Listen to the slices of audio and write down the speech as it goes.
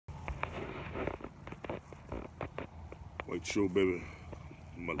White show, baby.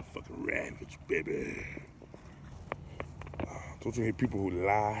 Motherfucking ravage, baby. Don't you hate people who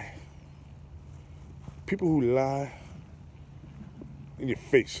lie? People who lie in your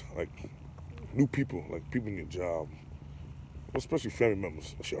face, like new people, like people in your job, especially family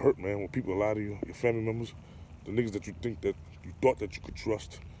members. That shit hurt, man, when people lie to you, your family members, the niggas that you think that you thought that you could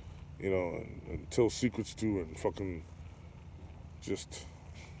trust, you know, and tell secrets to and fucking just,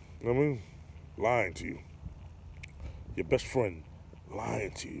 you know what I mean? Lying to you. Your best friend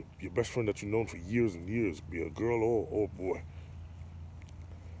lying to you. Your best friend that you've known for years and years, be a girl or a boy.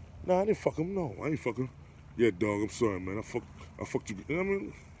 Nah, I didn't fuck him. No, I didn't fuck him. Yeah, dog, I'm sorry, man. I fucked you. You know what I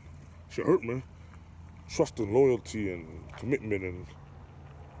mean? Shit hurt, man. Trust and loyalty and commitment and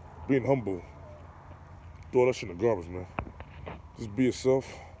being humble. Throw that shit in the garbage, man. Just be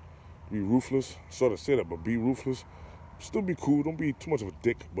yourself. Be ruthless. Sorry to say that, but be ruthless. Still be cool. Don't be too much of a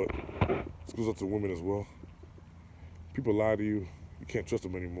dick, but this goes up to women as well. People lie to you. You can't trust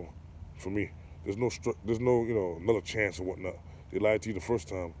them anymore. For me, there's no, you know, another chance or whatnot. They lied to you the first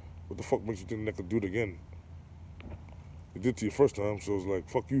time. What the fuck makes you think they could do it again? They did it to you first time, so it's like,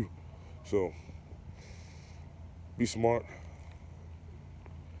 fuck you. So, be smart.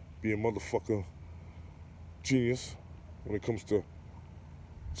 Be a motherfucker genius when it comes to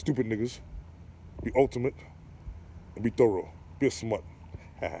stupid niggas. Be ultimate and be thorough. Be a smut.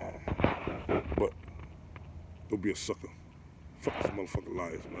 But don't be a sucker. Fuck these motherfucking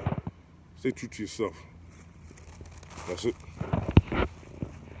liars, man. Stay true to yourself. That's it.